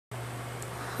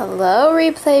Hello,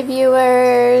 replay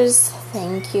viewers.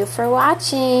 Thank you for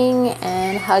watching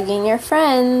and hugging your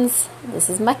friends.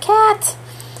 This is my cat.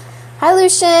 Hi,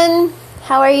 Lucian.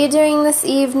 How are you doing this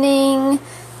evening?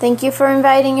 Thank you for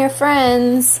inviting your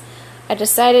friends. I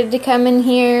decided to come in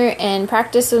here and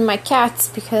practice with my cats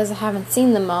because I haven't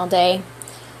seen them all day.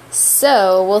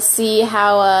 So we'll see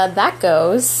how that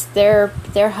goes. They're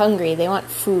hungry. They want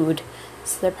food.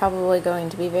 So they're probably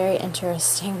going to be very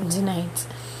interesting tonight.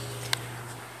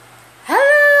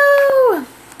 Hello!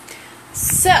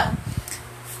 So,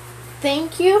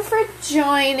 thank you for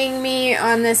joining me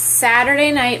on this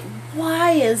Saturday night.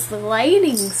 Why is the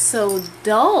lighting so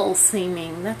dull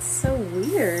seeming? That's so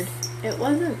weird. It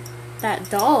wasn't that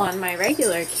dull on my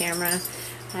regular camera.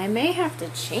 I may have to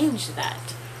change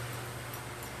that.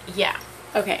 Yeah,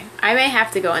 okay. I may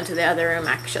have to go into the other room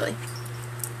actually.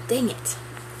 Dang it.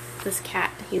 This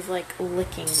cat, he's like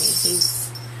licking me.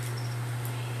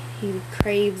 He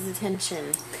craves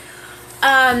attention.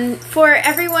 For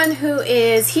everyone who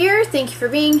is here, thank you for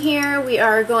being here. We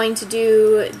are going to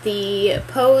do the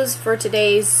pose for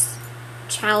today's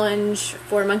challenge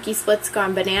for Monkey Splits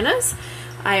Gone Bananas.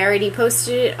 I already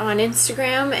posted it on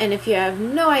Instagram, and if you have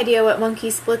no idea what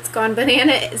Monkey Splits Gone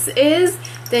Bananas is,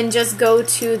 then just go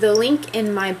to the link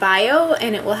in my bio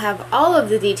and it will have all of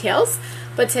the details.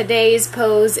 But today's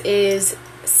pose is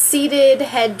seated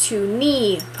head to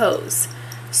knee pose.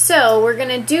 So we're going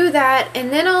to do that, and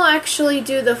then I'll actually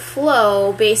do the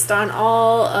flow based on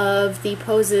all of the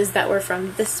poses that were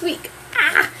from this week.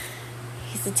 Ah!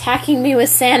 He's attacking me with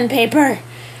sandpaper.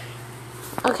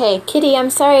 Okay, Kitty, I'm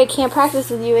sorry I can't practice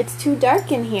with you. It's too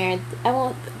dark in here.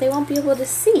 They won't be able to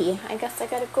see. I guess I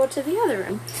gotta go to the other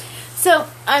room. So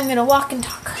I'm gonna walk and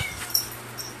talk.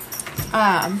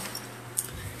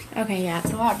 Okay, yeah,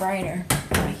 it's a lot brighter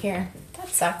right here. That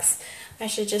sucks. I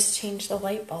should just change the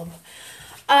light bulb.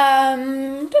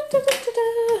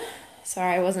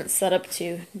 Sorry, I wasn't set up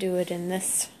to do it in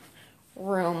this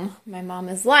room. My mom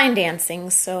is line dancing,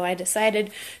 so I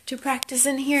decided to practice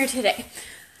in here today.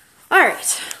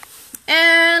 Alright,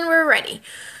 and we're ready.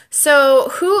 So,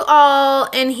 who all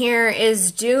in here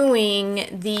is doing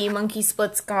the Monkey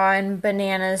Splits Gone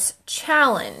Bananas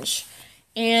challenge?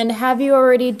 And have you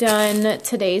already done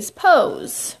today's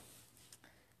pose?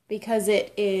 Because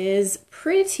it is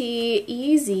pretty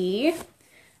easy,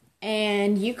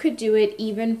 and you could do it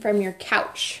even from your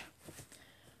couch.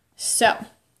 So,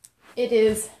 it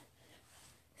is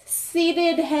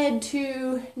seated head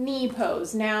to knee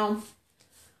pose. Now,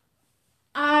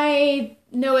 I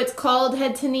know it's called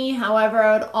head to knee, however,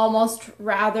 I would almost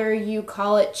rather you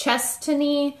call it chest to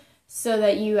knee so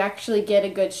that you actually get a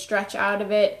good stretch out of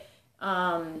it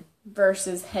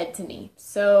versus head to knee.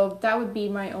 So that would be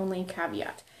my only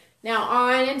caveat. Now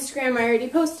on Instagram I already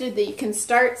posted that you can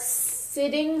start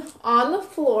sitting on the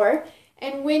floor,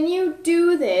 and when you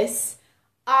do this,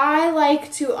 I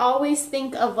like to always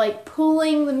think of like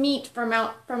pulling the meat from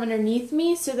underneath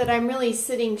me so that I'm really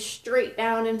sitting straight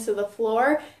down into the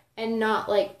floor and not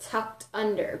like tucked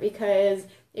under, because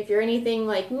if you're anything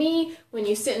like me, when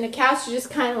you sit in a couch you just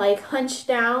kind of like hunch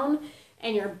down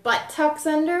and your butt tucks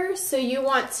under, so you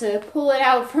want to pull it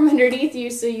out from underneath you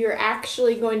so you're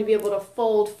actually going to be able to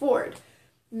fold forward.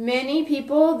 Many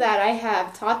people that I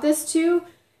have taught this to,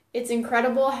 it's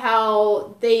incredible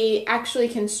how they actually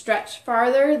can stretch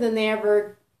farther than they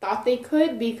ever thought they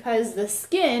could because the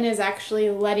skin is actually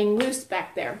letting loose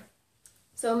back there.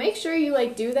 So make sure you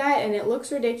like do that, and it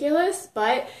looks ridiculous,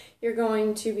 but you're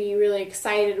going to be really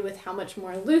excited with how much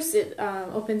more loose it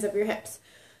opens up your hips.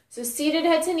 So seated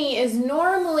head to knee is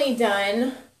normally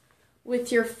done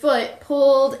with your foot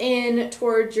pulled in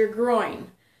towards your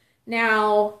groin.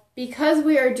 Now, because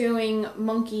we are doing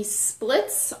monkey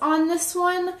splits on this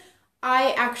one,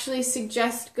 I actually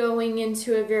suggest going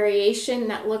into a variation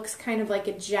that looks kind of like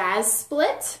a jazz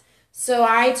split. So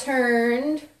I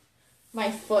turned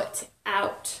my foot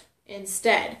out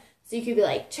instead. So you could be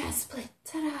like, jazz split,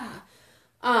 ta-da!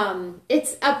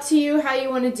 It's up to you how you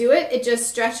want to do it. It just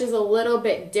stretches a little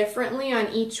bit differently on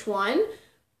each one.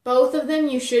 Both of them,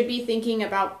 you should be thinking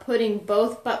about putting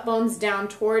both butt bones down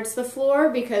towards the floor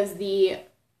because the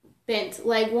bent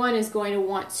leg one is going to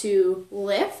want to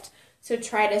lift. So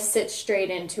try to sit straight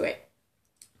into it.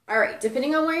 All right,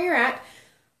 depending on where you're at,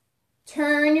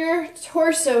 turn your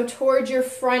torso towards your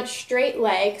front straight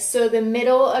leg. So the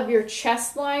middle of your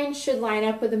chest line should line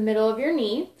up with the middle of your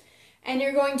knee. And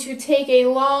you're going to take a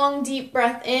long, deep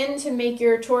breath in to make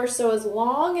your torso as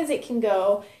long as it can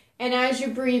go. And as you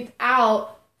breathe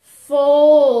out,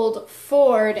 fold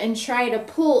forward and try to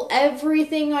pull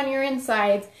everything on your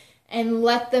insides and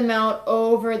let them out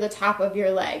over the top of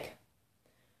your leg.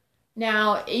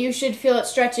 Now, you should feel it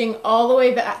stretching all the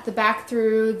way back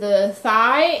through the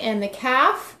thigh and the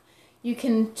calf. You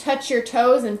can touch your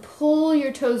toes and pull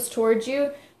your toes towards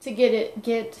you to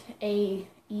get a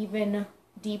even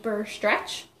deeper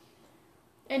stretch.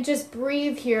 And just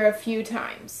breathe here a few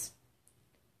times.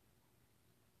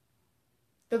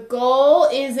 The goal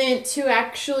isn't to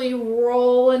actually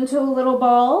roll into a little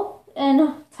ball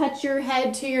and touch your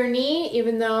head to your knee,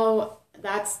 even though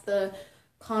that's the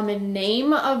common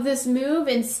name of this move.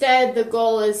 Instead, the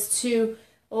goal is to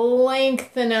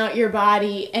lengthen out your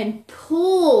body and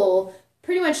pull,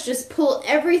 pretty much just pull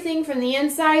everything from the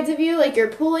insides of you, like you're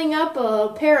pulling up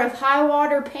a pair of high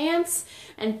water pants,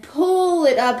 and pull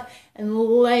it up and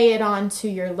lay it onto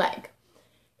your leg.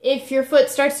 If your foot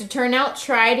starts to turn out,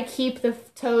 try to keep the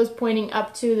toes pointing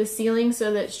up to the ceiling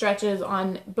so that it stretches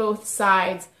on both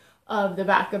sides of the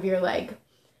back of your leg.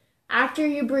 After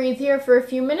you breathe here for a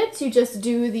few minutes, you just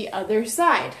do the other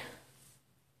side.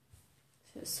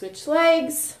 So switch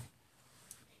legs,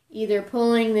 either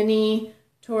pulling the knee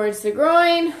towards the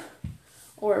groin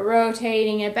or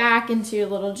rotating it back into a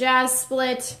little jazz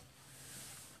split.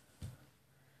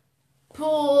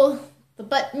 Pull the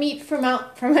butt meat from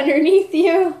underneath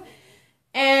you,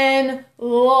 and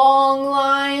long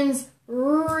lines,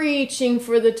 reaching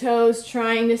for the toes,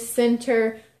 trying to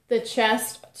center the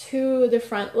chest to the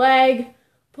front leg.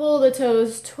 Pull the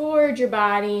toes toward your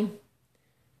body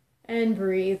and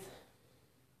breathe.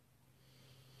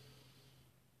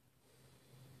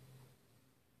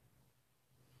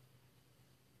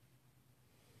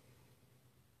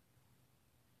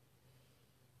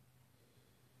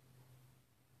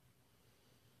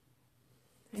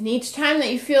 And each time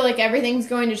that you feel like everything's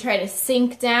going to try to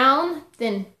sink down,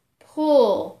 then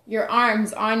pull your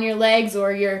arms on your legs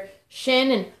or your shin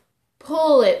and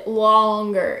pull it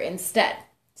longer instead.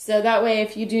 So that way,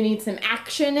 if you do need some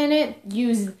action in it,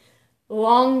 use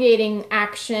elongating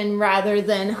action rather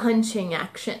than hunching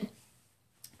action.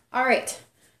 All right,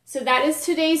 so that is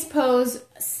today's pose,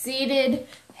 seated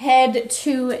head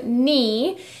to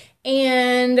knee.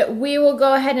 And we will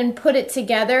go ahead and put it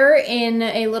together in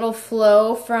a little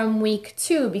flow from week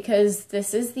 2, because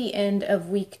this is the end of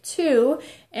week 2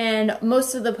 and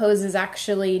most of the poses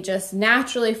actually just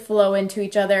naturally flow into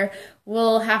each other.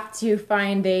 We'll have to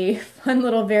find a fun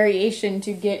little variation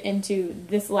to get into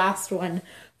this last one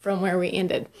from where we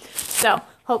ended. So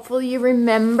hopefully you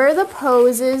remember the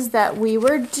poses that we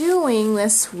were doing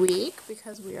this week,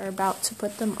 because we are about to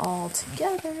put them all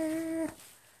together.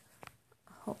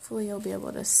 Hopefully you'll be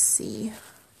able to see.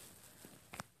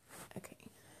 Okay.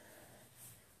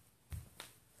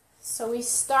 So we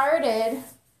started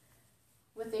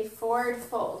with a forward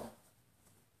fold.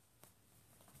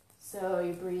 So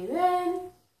you breathe in,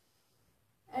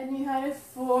 and you had a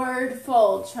forward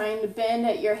fold, trying to bend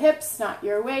at your hips, not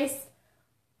your waist,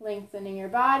 lengthening your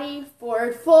body.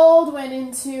 Forward fold, went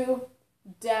into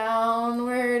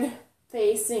downward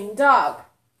facing dog.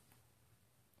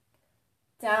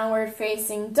 Downward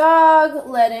facing dog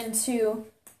led into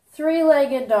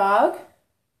three-legged dog,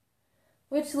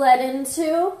 which led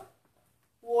into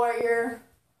warrior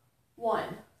 1.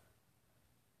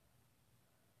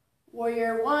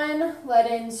 Warrior 1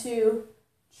 led into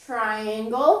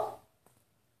triangle,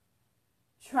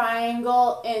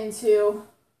 triangle into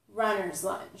runner's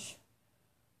lunge,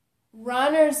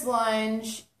 runner's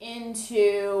lunge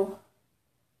into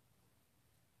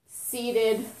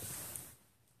seated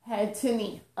head to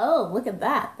knee. Oh, look at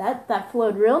that. That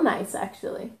flowed real nice,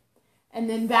 actually. And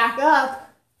then back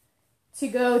up to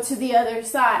go to the other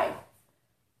side.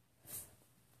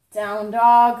 Down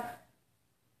dog,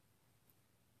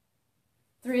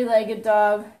 three-legged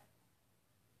dog,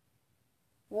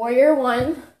 warrior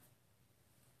 1,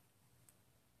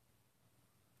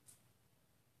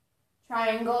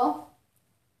 triangle,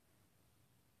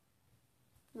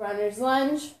 runner's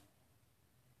lunge,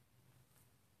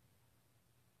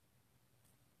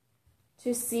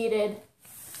 to seated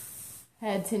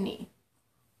head to knee.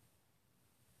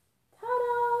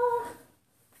 Ta-da!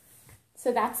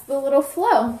 So that's the little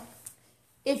flow.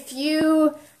 If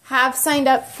you have signed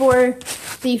up for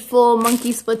the full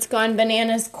Monkey Splits Gone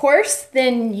Bananas course,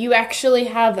 then you actually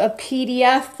have a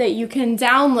PDF that you can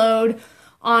download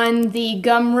on the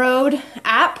Gumroad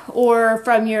app or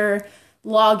from your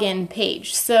login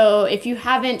page. So if you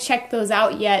haven't checked those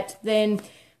out yet, then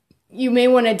you may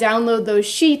want to download those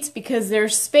sheets, because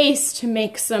there's space to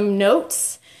make some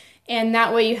notes, and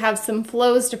that way you have some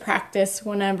flows to practice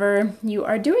whenever you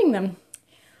are doing them.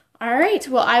 All right,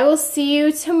 well, I will see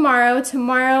you tomorrow.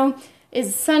 Tomorrow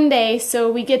is Sunday,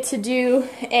 so we get to do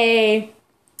a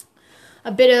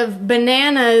a bit of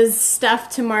bananas stuff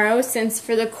tomorrow, since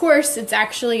for the course it's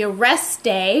actually a rest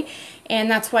day, and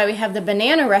that's why we have the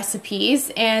banana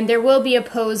recipes. And there will be a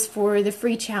pose for the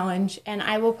free challenge, and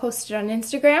I will post it on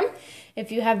Instagram.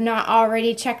 If you have not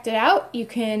already checked it out, you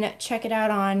can check it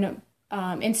out on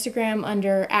Instagram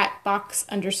under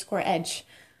 @box_edge.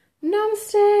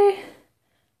 Namaste.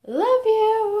 Love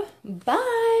you.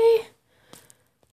 Bye.